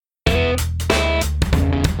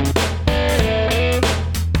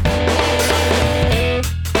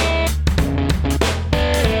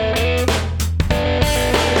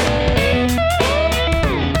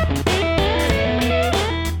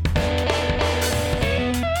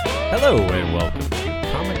Hello and welcome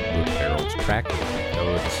to Comic Book Herald's Cracking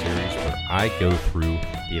the series where I go through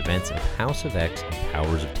the events of House of X and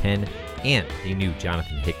Powers of 10 and the new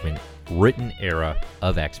Jonathan Hickman written era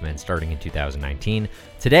of X-Men starting in 2019.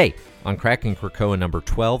 Today, on Cracking Krakoa number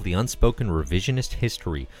 12, the unspoken revisionist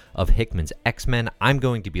history of Hickman's X-Men, I'm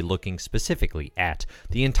going to be looking specifically at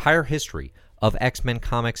the entire history of X-Men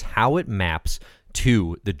comics, how it maps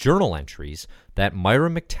to the journal entries that Myra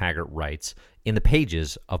McTaggart writes in the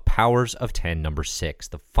pages of Powers of 10 number 6,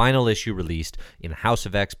 the final issue released in House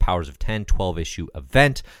of X Powers of 10 12-issue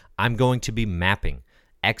event. I'm going to be mapping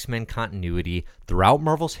X-Men continuity throughout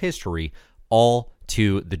Marvel's history all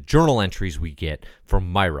to the journal entries we get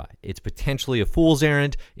from Myra. It's potentially a fool's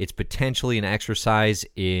errand. It's potentially an exercise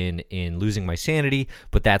in losing my sanity,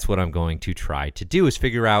 but that's what I'm going to try to do, is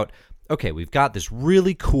figure out, okay, we've got this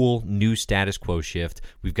really cool new status quo shift.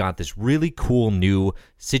 We've got this really cool new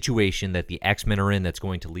situation that the X-Men are in that's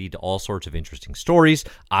going to lead to all sorts of interesting stories.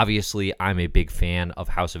 Obviously, I'm a big fan of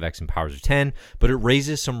House of X and Powers of 10, but it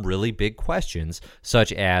raises some really big questions,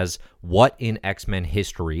 such as what in X-Men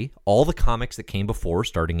history, all the comics that came before,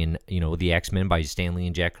 starting in, the X-Men by Stan Lee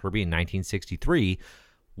and Jack Kirby in 1963,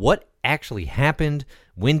 what actually happened?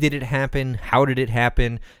 When did it happen? How did it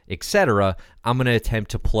happen? Etc. I'm going to attempt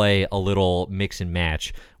to play a little mix and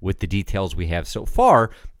match with the details we have so far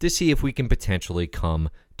to see if we can potentially come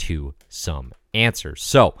to some answers.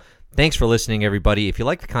 So, thanks for listening, everybody. If you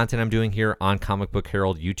like the content I'm doing here on Comic Book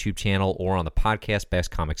Herald YouTube channel or on the podcast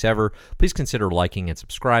Best Comics Ever, please consider liking and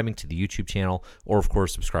subscribing to the YouTube channel, or, of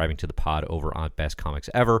course, subscribing to the pod over on Best Comics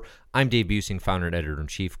Ever. I'm Dave Busing, founder and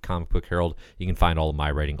editor-in-chief of Comic Book Herald. You can find all of my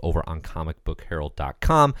writing over on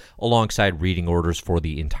comicbookherald.com, alongside reading orders for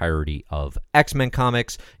the entirety of X-Men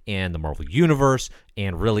comics and the Marvel Universe,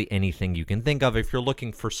 and really anything you can think of. If you're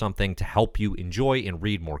looking for something to help you enjoy and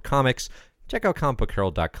read more comics, check out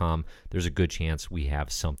comicbookherald.com. There's a good chance we have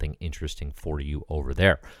something interesting for you over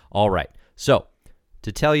there. All right, so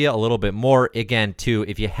to tell you a little bit more, again, too,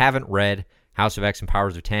 if you haven't read House of X and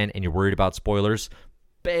Powers of 10 and you're worried about spoilers,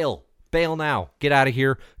 bail now. Get out of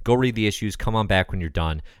here. Go read the issues. Come on back when you're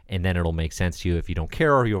done, and then it'll make sense to you. If you don't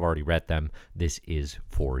care or you've already read them, this is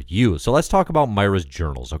for you. So let's talk about Myra's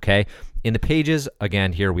journals, okay? In the pages,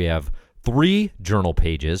 again, here we have 3 journal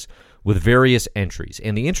pages with various entries.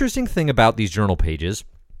 And the interesting thing about these journal pages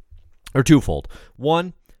are twofold.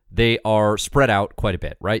 One, they are spread out quite a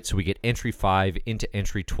bit, right? So we get entry 5 into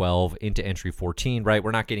entry 12 into entry 14, right?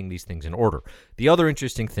 We're not getting these things in order. The other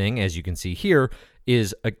interesting thing, as you can see here,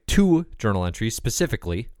 is 2 journal entries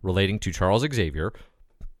specifically relating to Charles Xavier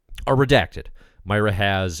are redacted. Myra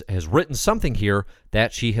has written something here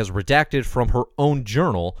that she has redacted from her own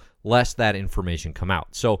journal, lest that information come out.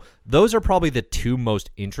 So those are probably the 2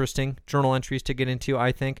 most interesting journal entries to get into,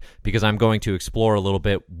 I think, because I'm going to explore a little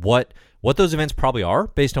bit what those events probably are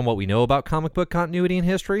based on what we know about comic book continuity and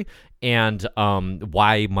history, and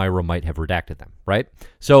why Myra might have redacted them, right?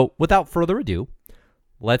 So without further ado,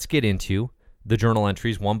 let's get into the journal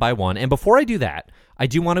entries one by one. And before I do that, I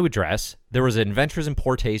do want to address, there was an Adventures in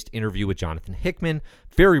Poor Taste interview with Jonathan Hickman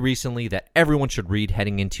very recently that everyone should read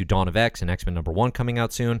heading into Dawn of X and X-Men number 1 coming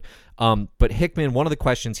out soon. But Hickman, one of the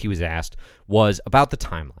questions he was asked was about the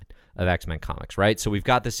timeline of X-Men comics, right? So we've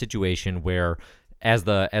got this situation where, as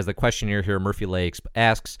the questionnaire here, Murphy Lakes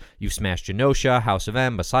asks, you've smashed Genosha, House of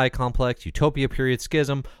M, Messiah Complex, Utopia period,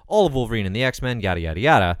 Schism, all of Wolverine and the X-Men, yada, yada,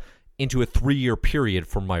 yada, into a 3-year period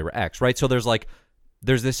for Myra X, right? So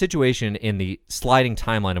there's this situation in the sliding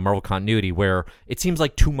timeline of Marvel continuity where it seems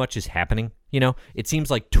like too much is happening. It seems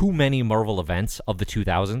like too many Marvel events of the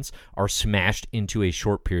 2000s are smashed into a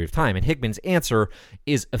short period of time. And Hickman's answer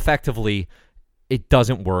is effectively, it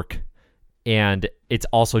doesn't work, and it's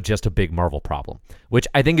also just a big Marvel problem, which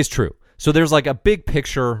I think is true. So there's like a big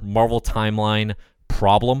picture Marvel timeline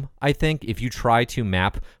problem, I think, if you try to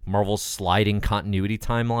map Marvel's sliding continuity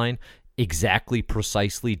timeline exactly,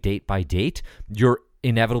 precisely, date by date, you're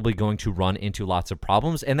inevitably going to run into lots of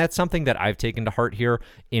problems. And that's something that I've taken to heart here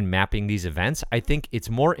in mapping these events. I think it's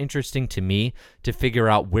more interesting to me to figure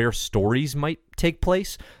out where stories might take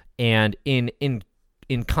place and in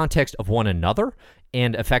context of one another,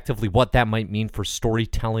 and effectively what that might mean for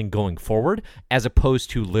storytelling going forward, as opposed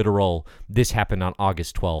to literal, this happened on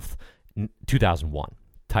August 12th, 2001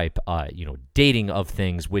 type, dating of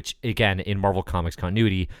things, which, again, in Marvel Comics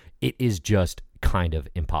continuity, it is just kind of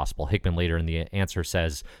impossible. Hickman later in the answer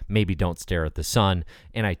says, maybe don't stare at the sun,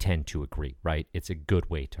 and I tend to agree, right? It's a good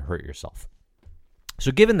way to hurt yourself.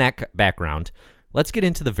 So given that background, let's get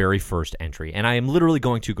into the very first entry. And I am literally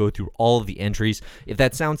going to go through all of the entries. If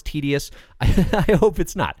that sounds tedious, I hope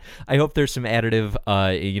it's not. I hope there's some additive,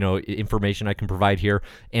 information I can provide here.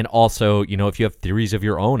 And also, if you have theories of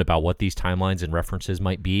your own about what these timelines and references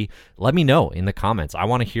might be, let me know in the comments. I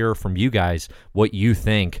want to hear from you guys what you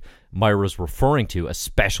think Myra's referring to,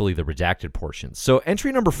 especially the redacted portions. So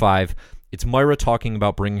entry number 5, it's Myra talking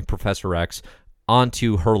about bringing Professor X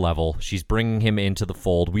onto her level. She's bringing him into the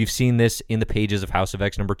fold. We've seen this in the pages of House of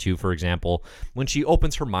X number 2, for example, when she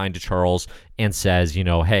opens her mind to Charles and says,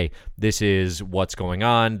 hey, this is what's going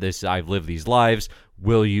on. I've lived these lives.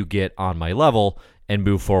 Will you get on my level and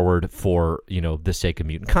move forward for, the sake of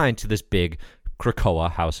mutant kind to this big Krakoa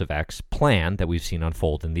House of X plan that we've seen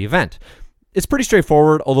unfold in the event? It's pretty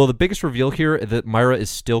straightforward, although the biggest reveal here is that Myra is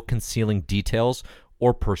still concealing details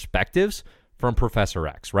or perspectives from Professor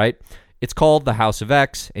X, right? It's called the House of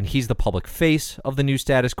X, and he's the public face of the new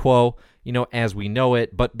status quo, as we know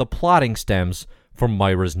it, but the plotting stems from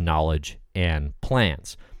Myra's knowledge and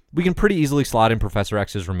plans. We can pretty easily slot in Professor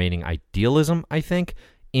X's remaining idealism, I think,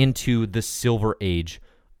 into the Silver Age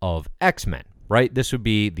of X-Men, right? This would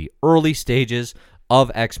be the early stages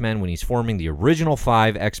of X-Men when he's forming the original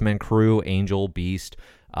 5 X-Men crew: Angel, Beast,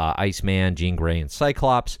 Iceman, Jean Grey, and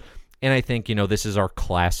Cyclops. And I think, this is our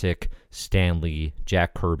classic Stan Lee,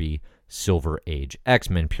 Jack Kirby, Silver Age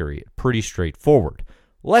X-Men period. Pretty straightforward.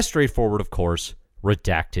 Less straightforward, of course,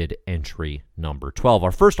 redacted entry number 12.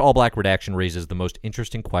 Our first all-black redaction raises the most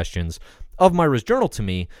interesting questions of Myra's journal to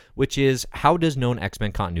me, which is, how does known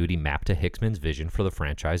X-Men continuity map to Hickman's vision for the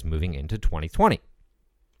franchise moving into 2020?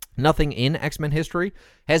 Nothing in X-Men history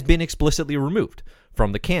has been explicitly removed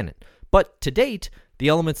from the canon. But to date, the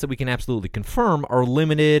elements that we can absolutely confirm are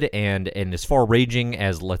limited and as far-ranging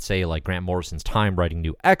as, let's say, like Grant Morrison's time writing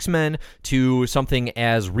new X-Men, to something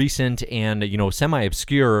as recent and,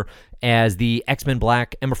 semi-obscure as the X-Men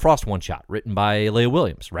Black Emma Frost one-shot written by Leah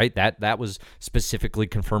Williams, right? That was specifically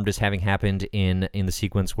confirmed as having happened in the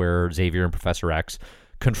sequence where Xavier and Professor X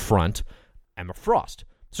confront Emma Frost.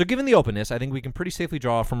 So given the openness, I think we can pretty safely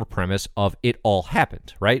draw from a premise of it all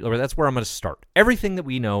happened, right? Or that's where I'm going to start. Everything that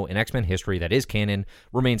we know in X-Men history that is canon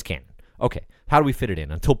remains canon. Okay, how do we fit it in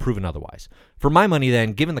until proven otherwise? For my money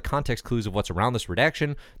then, given the context clues of what's around this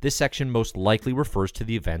redaction, this section most likely refers to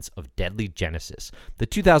the events of Deadly Genesis, the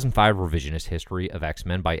 2005 revisionist history of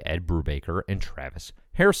X-Men by Ed Brubaker and Travis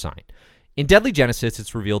Hairsine. In Deadly Genesis,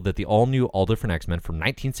 it's revealed that the all-new, all-different X-Men from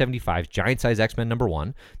 1975's Giant-Size X-Men number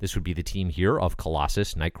 1, this would be the team here of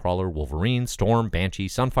Colossus, Nightcrawler, Wolverine, Storm, Banshee,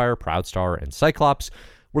 Sunfire, Proudstar, and Cyclops,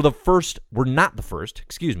 were not the first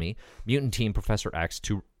mutant team Professor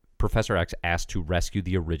X asked to rescue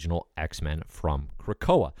the original X-Men from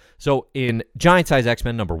Krakoa. So in Giant Size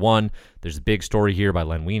X-Men number 1, there's a big story here by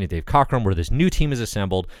Len Wein and Dave Cockrum where this new team is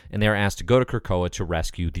assembled and they're asked to go to Krakoa to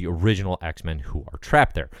rescue the original X-Men who are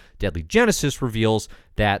trapped there. Deadly Genesis reveals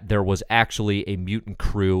that there was actually a mutant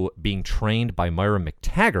crew being trained by Myra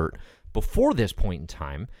McTaggart before this point in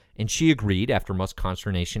time, and she agreed, after much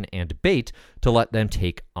consternation and debate, to let them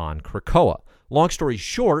take on Krakoa. Long story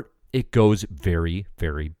short, it goes very,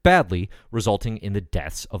 very badly, resulting in the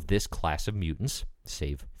deaths of this class of mutants,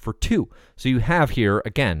 save for 2. So you have here,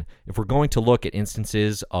 again, if we're going to look at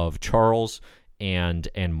instances of Charles and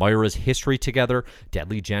Myra's history together,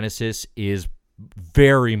 Deadly Genesis is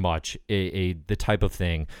very much the type of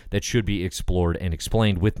thing that should be explored and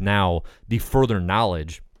explained with now the further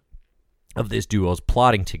knowledge of this duo's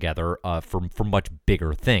plotting together for much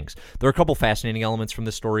bigger things. There are a couple fascinating elements from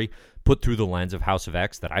this story put through the lens of House of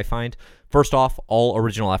X that I find. First off, all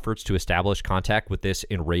original efforts to establish contact with this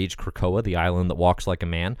enraged Krakoa, the island that walks like a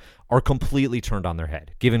man, are completely turned on their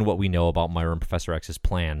head, given what we know about Myra and Professor X's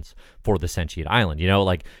plans for the sentient island.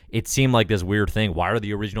 It seemed like this weird thing. Why are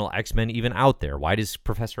the original X-Men even out there? Why does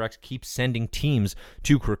Professor X keep sending teams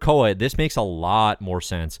to Krakoa? This makes a lot more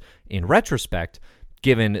sense in retrospect,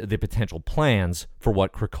 given the potential plans for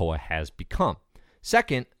what Krakoa has become.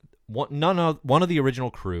 Second, one of the original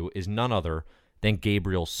crew is none other than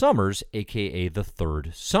Gabriel Summers, a.k.a. the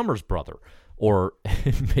third Summers brother, or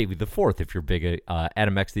maybe the fourth if you're big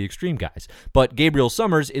Adam X the Extreme guys. But Gabriel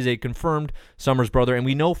Summers is a confirmed Summers brother, and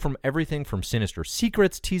we know from everything from Sinister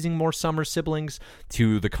Secrets teasing more Summers siblings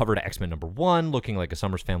to the cover to X-Men number 1 looking like a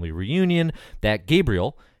Summers family reunion that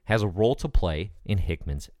Gabriel has a role to play in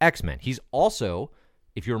Hickman's X-Men. He's also,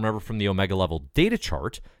 if you remember from the Omega level data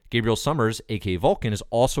chart, Gabriel Summers, a.k.a. Vulcan, is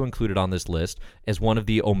also included on this list as one of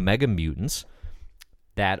the Omega mutants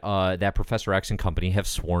that Professor X and company have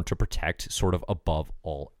sworn to protect sort of above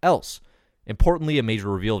all else. Importantly, a major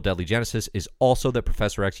reveal of Deadly Genesis is also that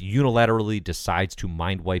Professor X unilaterally decides to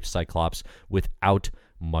mind wipe Cyclops without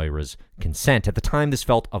Myra's consent. At the time, this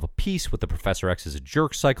felt of a piece with the Professor X is a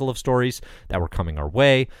jerk cycle of stories that were coming our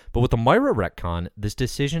way, but with the Myra retcon, this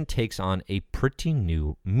decision takes on a pretty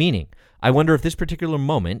new meaning. I wonder if this particular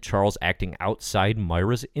moment, Charles acting outside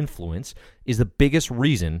Myra's influence, is the biggest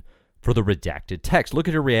reason for the redacted text. Look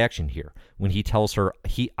at her reaction here when he tells her,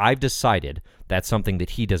 I've decided. That's something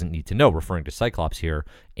that he doesn't need to know, referring to Cyclops here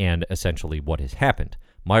and essentially what has happened.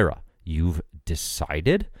 Myra, you've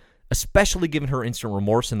decided? Especially given her instant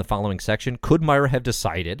remorse in the following section, could Myra have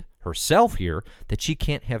decided herself here that she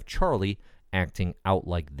can't have Charlie acting out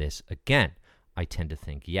like this again? I tend to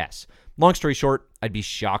think yes. Long story short, I'd be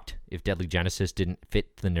shocked if Deadly Genesis didn't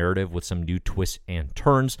fit the narrative with some new twists and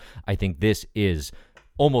turns. I think this is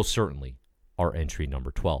almost certainly our entry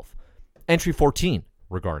number 12. Entry 14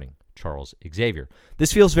 regarding Charles Xavier.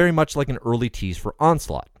 This feels very much like an early tease for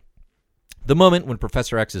Onslaught. The moment when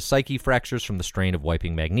Professor X's psyche fractures from the strain of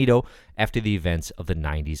wiping Magneto after the events of the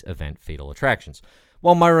 90s event Fatal Attractions.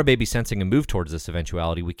 While Myra may be sensing a move towards this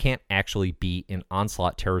eventuality, we can't actually be in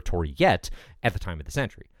Onslaught territory yet at the time of this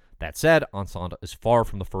entry. That said, Onslaught is far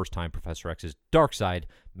from the first time Professor X's dark side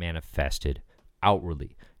manifested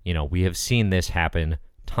outwardly. We have seen this happen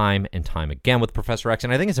time and time again with Professor X,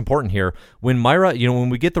 and I think it's important here when Myra, when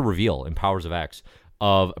we get the reveal in Powers of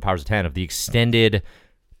 10 of the extended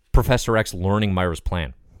Professor X learning Myra's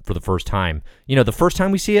plan for the first time. The first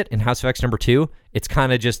time we see it in House of X number 2, it's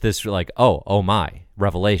kind of just this like, oh my,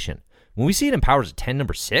 revelation. When we see it in Powers of 10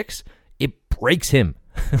 number 6, it breaks him.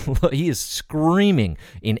 He is screaming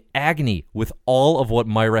in agony with all of what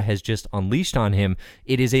Myra has just unleashed on him.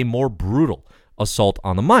 It is a more brutal assault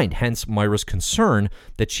on the mind, hence Myra's concern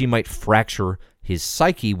that she might fracture his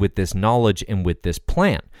psyche with this knowledge and with this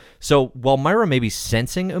plan. So while Myra may be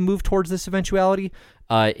sensing a move towards this eventuality,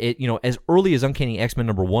 as early as Uncanny X-Men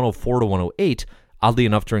number 104 to 108, oddly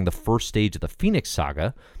enough during the first stage of the Phoenix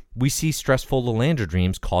Saga, we see stressful Lilandra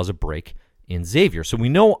dreams cause a break in Xavier. So we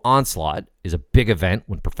know Onslaught is a big event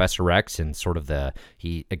when Professor X and sort of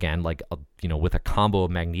with a combo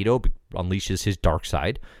of Magneto unleashes his dark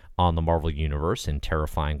side on the Marvel Universe in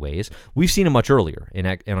terrifying ways. We've seen it much earlier in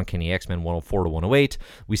Uncanny X-Men 104 to 108.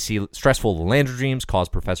 We see stressful Lilandra dreams cause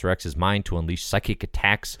Professor X's mind to unleash psychic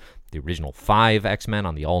attacks, the original 5 X-Men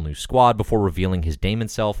on the all-new squad, before revealing his Damon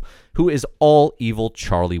self, who is all evil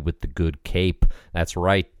Charlie with the good cape. That's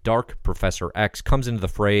right, Dark Professor X comes into the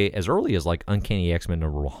fray as early as Uncanny X-Men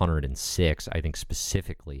number 106, I think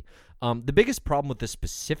specifically. The biggest problem with this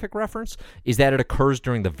specific reference is that it occurs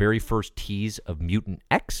during the very first tease of Mutant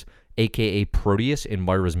X, a.k.a. Proteus, in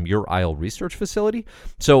Myra's Muir Isle research facility.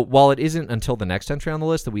 So while it isn't until the next entry on the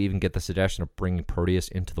list that we even get the suggestion of bringing Proteus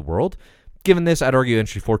into the world, given this, I'd argue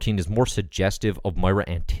entry 14 is more suggestive of Myra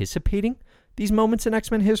anticipating these moments in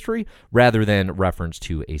X-Men history rather than reference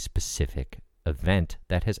to a specific event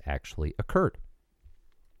that has actually occurred.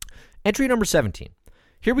 Entry number 17.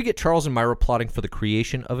 Here we get Charles and Myra plotting for the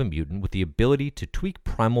creation of a mutant with the ability to tweak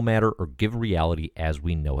primal matter or give reality as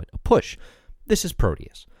we know it a push. This is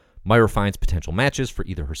Proteus. Myra finds potential matches for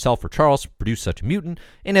either herself or Charles to produce such a mutant,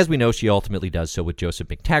 and as we know, she ultimately does so with Joseph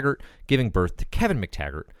McTaggart, giving birth to Kevin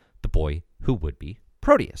McTaggart, the boy who would be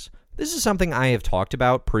Proteus. This is something I have talked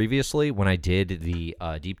about previously when I did the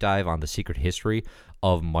deep dive on the secret history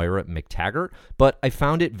of Myra McTaggart, but I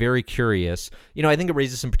found it very curious. I think it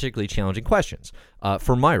raises some particularly challenging questions.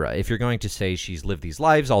 For Myra, if you're going to say she's lived these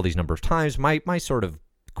lives all these number of times, my sort of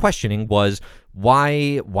questioning was,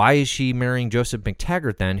 why is she marrying Joseph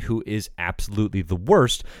McTaggart then, who is absolutely the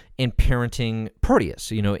worst in parenting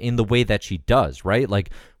Proteus, in the way that she does, right?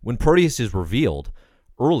 When Proteus is revealed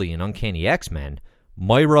early in Uncanny X-Men,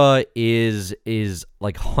 Myra is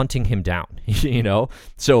hunting him down,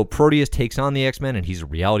 So Proteus takes on the X-Men, and he's a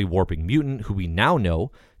reality warping mutant who we now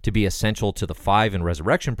know to be essential to the 5 and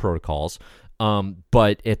Resurrection protocols.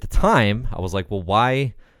 But at the time, I was like, well,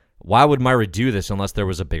 why would Myra do this unless there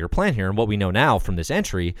was a bigger plan here? And what we know now from this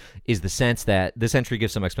entry is the sense that this entry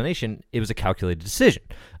gives some explanation. It was a calculated decision,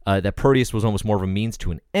 that Proteus was almost more of a means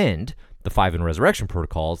to an end, the 5 and Resurrection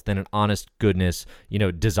protocols, than an honest goodness,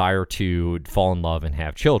 desire to fall in love and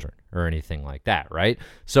have children or anything like that, right?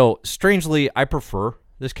 So strangely, I prefer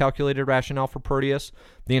this calculated rationale for Proteus.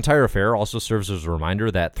 The entire affair also serves as a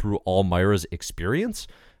reminder that through all Myra's experience,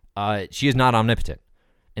 she is not omnipotent,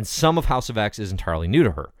 and some of House of X is entirely new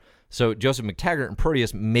to her. So Joseph McTaggart and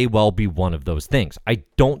Proteus may well be one of those things. I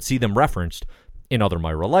don't see them referenced in other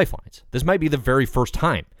Myra lifelines. This might be the very first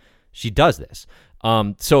time she does this.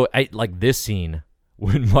 So I like this scene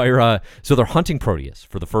when Myra, so they're hunting Proteus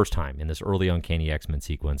for the first time in this early Uncanny X-Men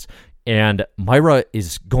sequence, and Myra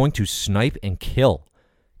is going to snipe and kill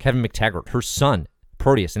Kevin McTaggart, her son,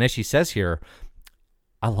 Proteus. And as she says here,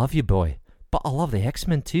 I love you, boy, but I love the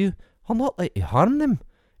X-Men too. I'll not let you harm them.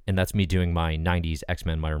 And that's me doing my 90s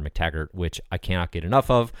X-Men Myra McTaggart, which I cannot get enough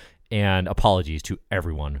of. And apologies to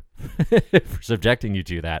everyone for subjecting you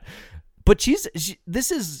to that. But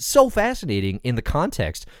this is so fascinating in the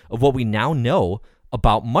context of what we now know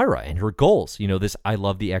about Myra and her goals. This I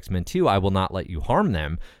love the X-Men too. I will not let you harm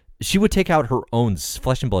them. She would take out her own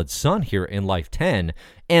flesh and blood son here in Life 10.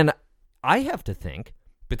 And I have to think,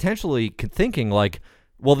 potentially thinking like,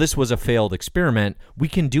 well, this was a failed experiment. We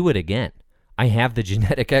can do it again. I have the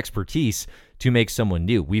genetic expertise to make someone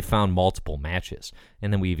new. We've found multiple matches.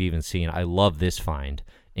 And then we've even seen, I love this find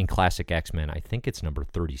in Classic X-Men. I think it's number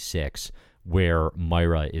 36, where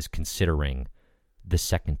Myra is considering the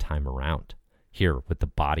second time around here with the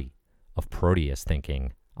body of Proteus,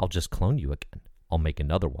 thinking, I'll just clone you again. I'll make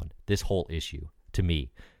another one. This whole issue, to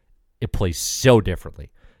me, it plays so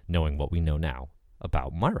differently knowing what we know now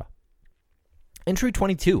about Myra. Entry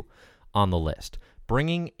 22 on the list,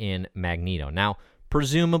 bringing in Magneto. Now,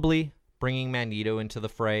 presumably, bringing Magneto into the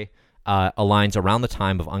fray aligns around the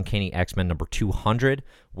time of Uncanny X-Men number 200,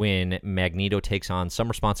 when Magneto takes on some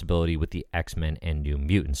responsibility with the X-Men and New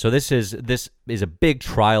Mutants. So this is a big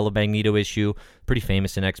trial of Magneto issue, pretty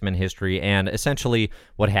famous in X-Men history, and essentially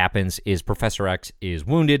what happens is Professor X is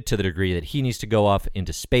wounded to the degree that he needs to go off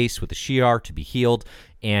into space with the Shi'ar to be healed,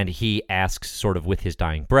 and he asks, sort of with his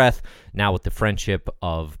dying breath, now with the friendship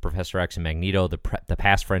of Professor X and Magneto, the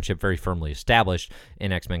past friendship very firmly established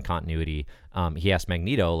in X-Men continuity, he asks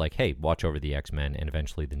Magneto, like, hey, watch over the X-Men and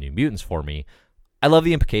eventually the New Mutants for me. I love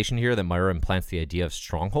the implication here that Myra implants the idea of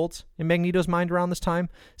strongholds in Magneto's mind around this time,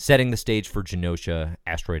 setting the stage for Genosha,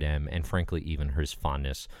 Asteroid M, and frankly even his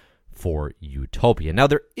fondness for Utopia. Now,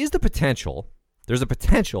 there's a potential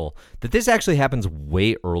that this actually happens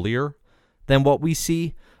way earlier than what we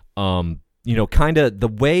see. Kind of the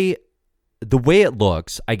way it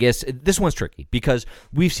looks, I guess this one's tricky because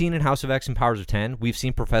we've seen in House of X and Powers of 10, we've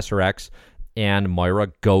seen Professor X and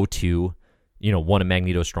Myra go to, one of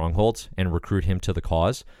Magneto's strongholds and recruit him to the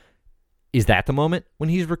cause. Is that the moment when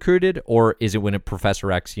he's recruited, or is it when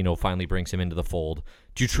Professor X, finally brings him into the fold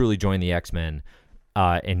to truly join the X-Men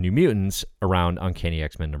and New Mutants around Uncanny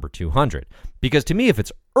X-Men number 200? Because to me, if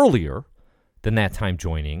it's earlier than that time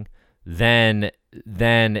joining, then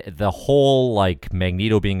the whole like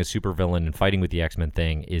Magneto being a supervillain and fighting with the X-Men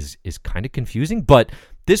thing is kind of confusing. But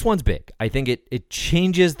this one's big. I think it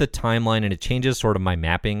changes the timeline and it changes sort of my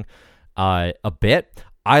mapping a bit.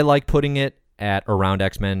 I like putting it at around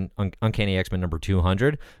X-Men, Uncanny X-Men number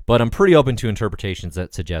 200, but I'm pretty open to interpretations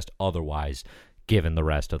that suggest otherwise, given the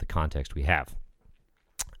rest of the context we have.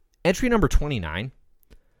 Entry number 29,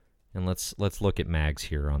 and let's look at Mags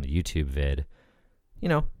here on the YouTube vid.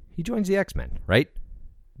 He joins the X-Men, right?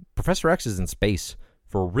 Professor X is in space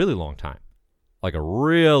for a really long time, like a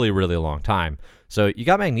really, really long time. So you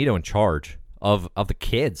got Magneto in charge of the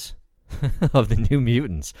kids of the New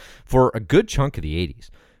Mutants for a good chunk of the 80s,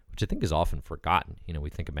 which I think is often forgotten. We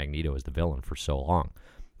think of Magneto as the villain for so long.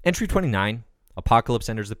 Entry 29, Apocalypse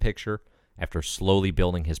enters the picture after slowly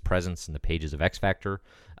building his presence in the pages of X-Factor.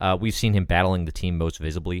 We've seen him battling the team most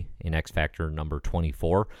visibly in X-Factor number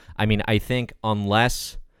 24. I mean, I think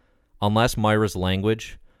unless Myra's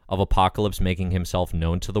language of Apocalypse making himself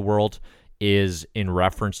known to the world is in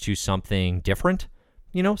reference to something different,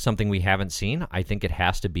 something we haven't seen, I think it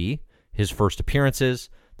has to be his first appearances,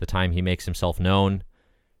 the time he makes himself known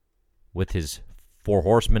with his four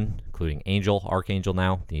horsemen, including Archangel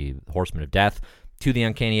now, the Horseman of Death, to the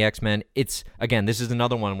Uncanny X-Men. It's, again, this is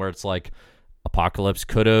another one where it's like Apocalypse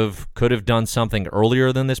could have done something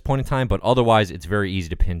earlier than this point in time, but otherwise it's very easy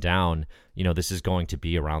to pin down. This is going to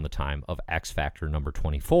be around the time of X-Factor number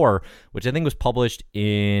 24, which I think was published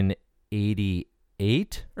in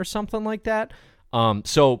 88 or something like that.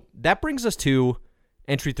 So that brings us to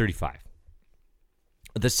entry 35.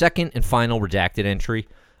 The second and final redacted entry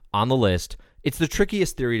on the list. It's the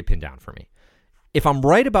trickiest theory to pin down for me. If I'm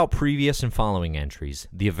right about previous and following entries,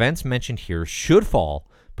 the events mentioned here should fall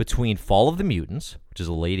between Fall of the Mutants, which is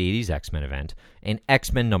a late 80s X-Men event, and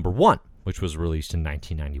X-Men number 1, which was released in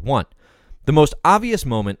 1991. The most obvious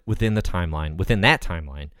moment within that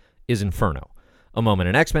timeline, is Inferno, a moment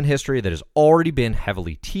in X-Men history that has already been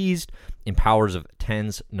heavily teased in Powers of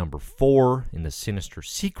 10's number 4 in the Sinister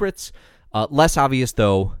Secrets. Less obvious,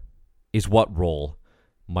 though, is what role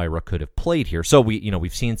Myra could have played here. So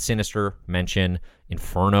we've seen Sinister mention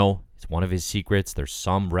Inferno. It's one of his secrets. There's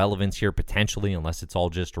some relevance here potentially, unless it's all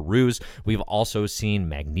just a ruse. We've also seen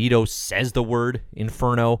Magneto says the word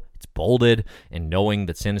Inferno. It's bolded, and knowing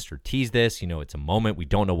that Sinister teased this, it's a moment. We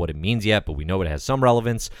don't know what it means yet, but we know it has some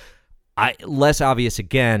relevance. Less obvious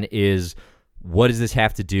again is what does this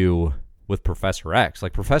have to do with Professor X?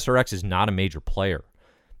 Like, Professor X is not a major player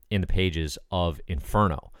in the pages of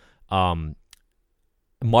Inferno.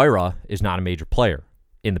 Moira is not a major player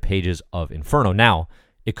in the pages of Inferno. Now,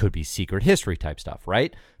 it could be secret history type stuff,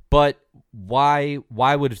 right? But why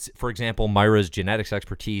would, for example, Moira's genetics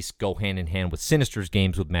expertise go hand in hand with Sinister's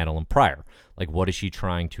games with Madeline Pryor? Like, what is she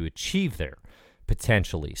trying to achieve there,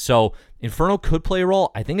 potentially? So Inferno could play a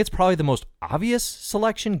role. I think it's probably the most obvious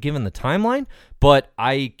selection given the timeline, but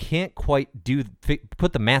I can't quite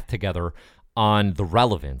put the math together on the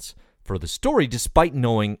relevance for the story, despite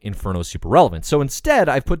knowing Inferno is super relevant. So instead,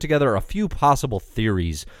 I've put together a few possible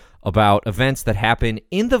theories about events that happen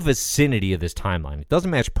in the vicinity of this timeline. It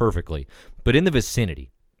doesn't match perfectly, but in the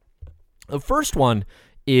vicinity. The first one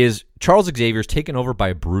is Charles Xavier's taken over by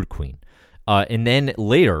a Brood Queen. And then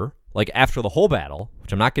later, like after the whole battle,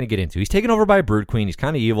 which I'm not going to get into, he's taken over by a Brood Queen. He's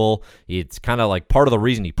kind of evil. It's kind of like part of the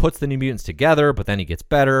reason he puts the New Mutants together, but then he gets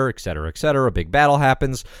better, et cetera, et cetera. A big battle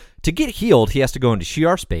happens. To get healed, he has to go into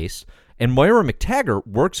Shi'ar space, and Moira McTaggart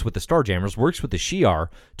works with the Starjammers, works with the Shi'ar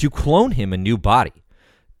to clone him a new body.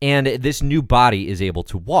 And this new body is able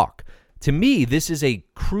to walk. To me, this is a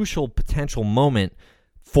crucial potential moment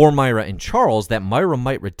for Moira and Charles that Moira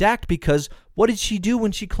might redact, because what did she do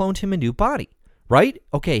when she cloned him a new body, right?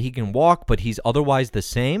 Okay, he can walk, but he's otherwise the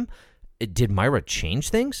same. Did Moira change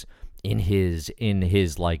things in his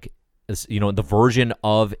like, you know, the version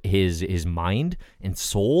of his mind and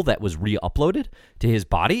soul that was re-uploaded to his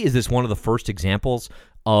body? Is this one of the first examples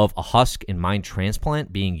of a husk and mind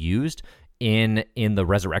transplant being used in the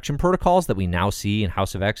resurrection protocols that we now see in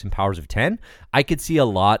House of X and Powers of 10? I could see a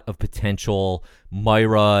lot of potential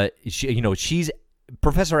Moira. She's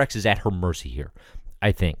Professor X is at her mercy here,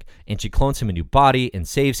 I think, and she clones him a new body and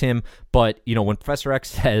saves him. But when Professor X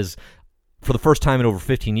says, for the first time in over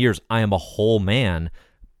 15 years, I am a whole man,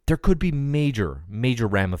 there could be major, major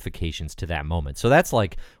ramifications to that moment. So that's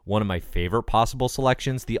like one of my favorite possible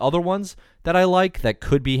selections. The other ones that I like that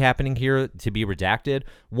could be happening here to be redacted,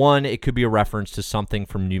 one, it could be a reference to something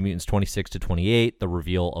from New Mutants 26 to 28, the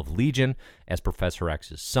reveal of Legion as Professor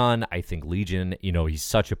X's son. I think Legion, he's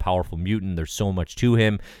such a powerful mutant. There's so much to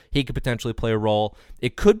him. He could potentially play a role.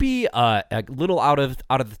 It could be a little out of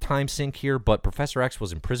the time sync here, but Professor X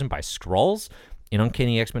was imprisoned by Skrulls in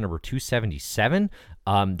Uncanny X-Men number 277.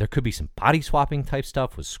 There could be some body swapping type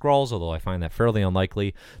stuff with Skrulls, although I find that fairly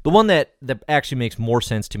unlikely. The one that actually makes more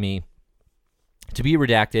sense to me to be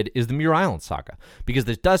redacted is the Muir Island saga, because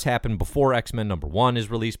this does happen before X-Men number 1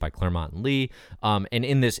 is released by Claremont and Lee. And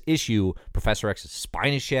in this issue, Professor X's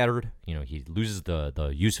spine is shattered. He loses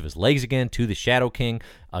the use of his legs again to the Shadow King.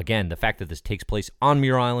 Again, the fact that this takes place on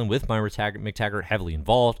Muir Island with Moira McTaggart heavily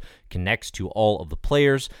involved connects to all of the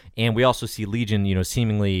players. And we also see Legion,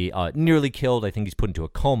 seemingly nearly killed. I think he's put into a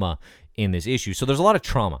coma in this issue. So there's a lot of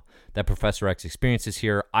trauma that Professor X experiences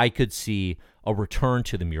here. I could see a return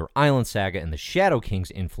to the Muir Island saga and the Shadow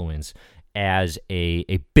King's influence as a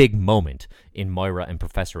big moment in Moira and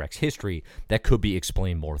Professor X history that could be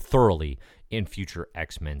explained more thoroughly in future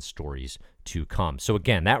X-Men stories to come. So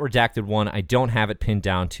again, that redacted one, I don't have it pinned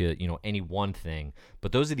down to any one thing,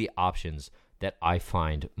 but those are the options that I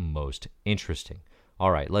find most interesting.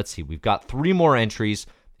 All right, let's see. We've got 3 more entries,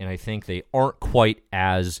 and I think they aren't quite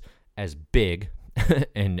as big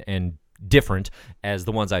and different as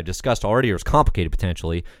the ones I discussed already, or as complicated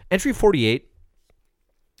potentially. Entry 48,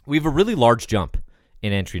 we have a really large jump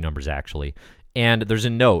in entry numbers, actually. And there's a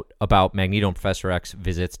note about Magneto and Professor X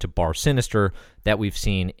visits to Bar Sinister that we've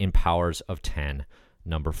seen in Powers of 10,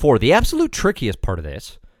 number 4. The absolute trickiest part of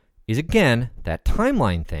this is, again, that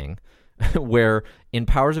timeline thing where in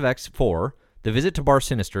Powers of X4, the visit to Bar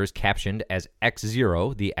Sinister is captioned as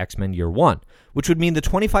X0, the X-Men Year 1, which would mean the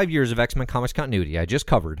 25 years of X-Men Comics continuity I just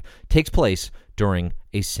covered takes place during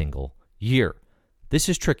a single year. This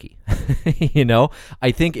is tricky.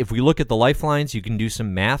 I think if we look at the lifelines, you can do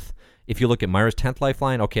some math. If you look at Moira's 10th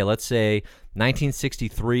lifeline, okay, let's say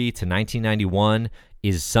 1963 to 1991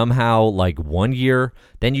 is somehow like 1 year.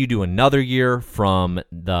 Then you do another year from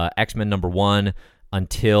the X-Men number 1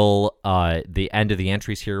 until the end of the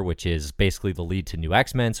entries here, which is basically the lead to New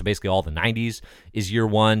X-Men. So basically all the 90s is year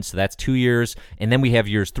 1, so that's 2 years. And then we have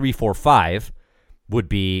years 3, 4, 5 would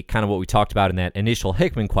be kind of what we talked about in that initial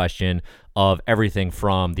Hickman question of everything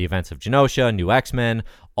from the events of Genosha, New X-Men,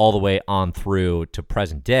 all the way on through to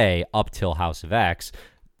present day up till House of X.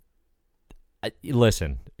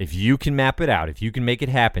 Listen, if you can map it out, if you can make it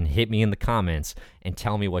happen, hit me in the comments and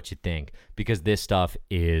tell me what you think, because this stuff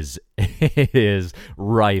is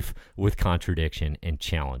rife with contradiction and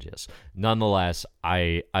challenges. Nonetheless,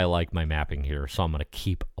 I like my mapping here, so I'm going to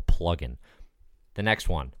keep a plug-in. The next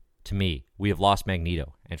one, to me, we have lost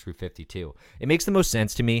Magneto, entry 52. It makes the most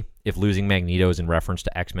sense to me if losing Magneto is in reference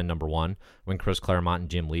to X-Men #1, when Chris Claremont and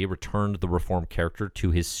Jim Lee returned the reformed character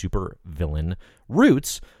to his supervillain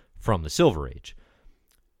roots from the Silver Age.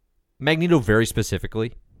 Magneto very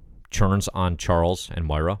specifically turns on Charles and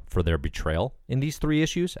Moira for their betrayal in these 3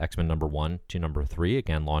 issues, X-Men #1 to #3,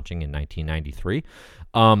 again launching in 1993.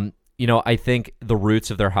 I think the roots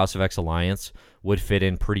of their House of X alliance would fit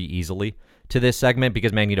in pretty easily to this segment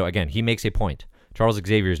because Magneto, again, he makes a point. Charles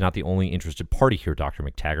Xavier is not the only interested party here, Dr.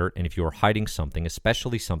 McTaggart, and if you are hiding something,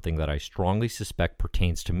 especially something that I strongly suspect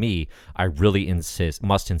pertains to me, I really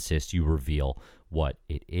must insist you reveal what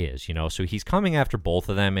it is, So he's coming after both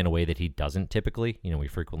of them in a way that he doesn't typically. We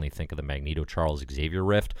frequently think of the Magneto-Charles Xavier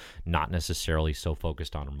rift, not necessarily so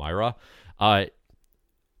focused on Moira.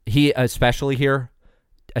 He, especially here,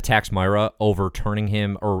 attacks Moira, overturning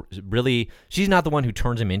him, or really, she's not the one who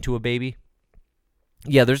turns him into a baby.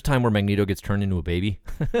 Yeah, there's a time where Magneto gets turned into a baby.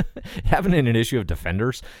 It happened in an issue of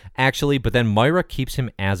Defenders, actually, but then Moira keeps him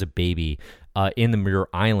as a baby in the Muir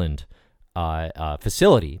Island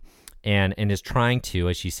facility. And is trying to,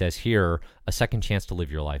 as she says here, a second chance to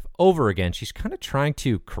live your life over again. She's kind of trying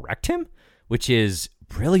to correct him, which is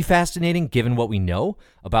really fascinating given what we know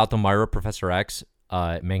about the Moira Professor X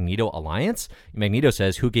Magneto alliance. Magneto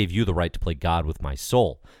says, "Who gave you the right to play God with my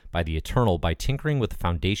soul? By the eternal, by tinkering with the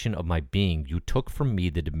foundation of my being, you took from me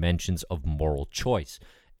the dimensions of moral choice.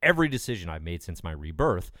 Every decision I've made since my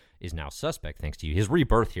rebirth is now suspect thanks to you." His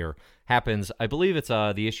rebirth here happens, I believe it's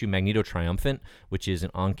the issue Magneto Triumphant, which is an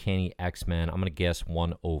Uncanny X-Men, I'm going to guess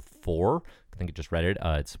 104. I think I just read it.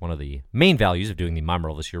 It's one of the main values of doing the My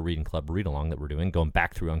Marvelous Year Reading Club read-along that we're doing, going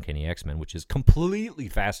back through Uncanny X-Men, which is completely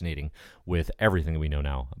fascinating with everything that we know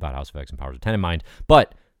now about House of X and Powers of 10 in mind.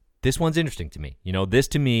 But this one's interesting to me. This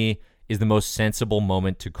to me is the most sensible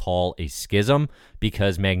moment to call a schism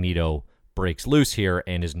because Magneto breaks loose here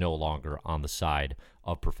and is no longer on the side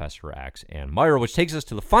of Professor X and Moira, which takes us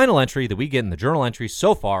to the final entry that we get in the journal entry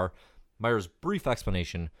so far, Moira's brief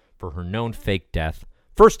explanation for her known fake death,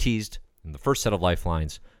 first teased in the first set of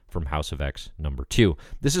lifelines from House of X #2.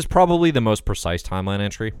 This is probably the most precise timeline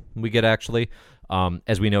entry we get, actually,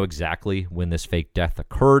 as we know exactly when this fake death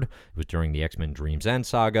occurred. It was during the X-Men Dreams End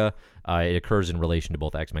saga. It occurs in relation to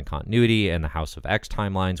both X-Men continuity and the House of X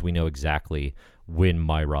timelines. We know exactly when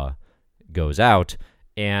Moira goes out.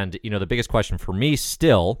 And, the biggest question for me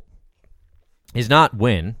still is not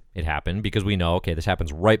when it happened, because we know, okay, this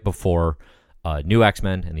happens right before New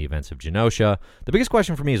X-Men and the events of Genosha. The biggest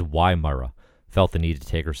question for me is why Moira felt the need to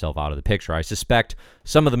take herself out of the picture. I suspect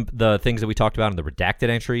some of the things that we talked about in the redacted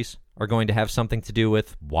entries are going to have something to do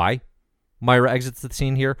with why Moira exits the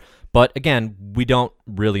scene here. But again, we don't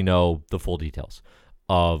really know the full details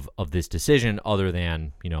of this decision other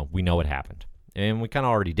than, we know what happened. And we kind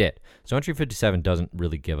of already did. So entry 57 doesn't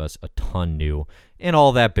really give us a ton new. And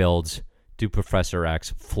all that builds to Professor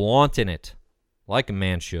X flaunting it like a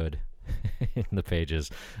man should in the pages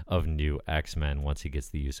of New X-Men once he gets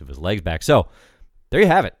the use of his legs back. So there you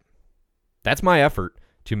have it. That's my effort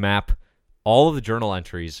to map all of the journal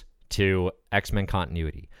entries to X-Men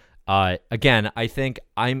continuity. Again, I think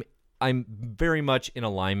I'm very much in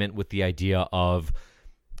alignment with the idea of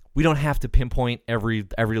we don't have to pinpoint every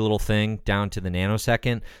little thing down to the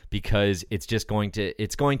nanosecond, because it's going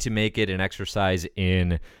to make it an exercise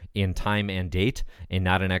in time and date and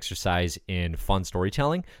not an exercise in fun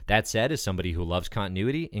storytelling. That said, as somebody who loves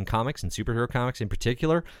continuity in comics and superhero comics in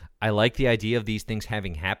particular, I like the idea of these things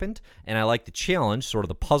having happened, and I like the challenge, sort of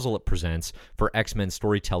the puzzle it presents for X-Men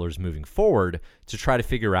storytellers moving forward to try to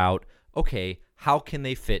figure out, okay, how can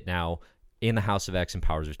they fit now in the House of X and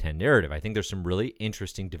Powers of 10 narrative. I think there's some really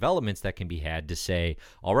interesting developments that can be had to say,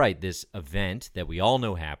 all right, this event that we all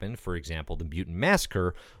know happened, for example, the Mutant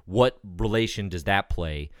Massacre, what relation does that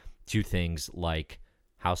play to things like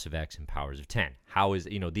House of X and Powers of 10? How is,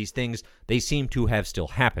 these things, they seem to have still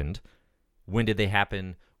happened. When did they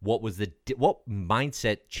happen? What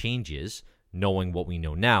mindset changes, knowing what we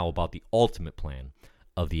know now about the ultimate plan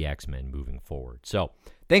of the X-Men moving forward? So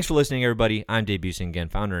thanks for listening, everybody. I'm Dave Busing, again,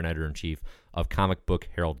 founder and editor-in-chief of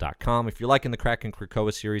comicbookherald.com. If you're liking the Kraken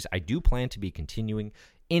Krakoa series, I do plan to be continuing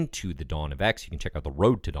into the Dawn of X. You can check out the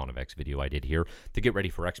Road to Dawn of X video I did here to get ready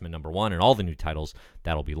for X-Men #1 and all the new titles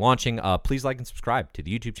that'll be launching. Please like and subscribe to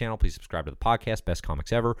the YouTube channel. Please subscribe to the podcast, Best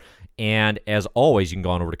Comics Ever. And as always, you can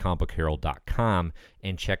go on over to comicbookherald.com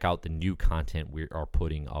and check out the new content we are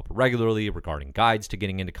putting up regularly regarding guides to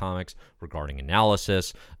getting into comics, regarding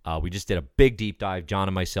analysis. We just did a big deep dive, John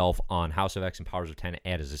and myself, on House of X and Powers of 10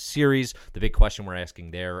 as a series. The big question we're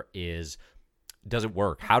asking there is, does it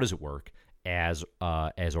work? How does it work as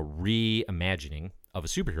a reimagining of a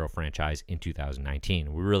superhero franchise in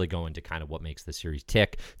 2019. We really go into kind of what makes the series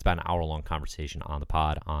tick. It's about an hour-long conversation on the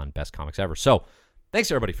pod on Best Comics Ever. So thanks,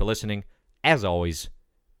 everybody, for listening. As always,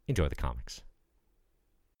 enjoy the comics.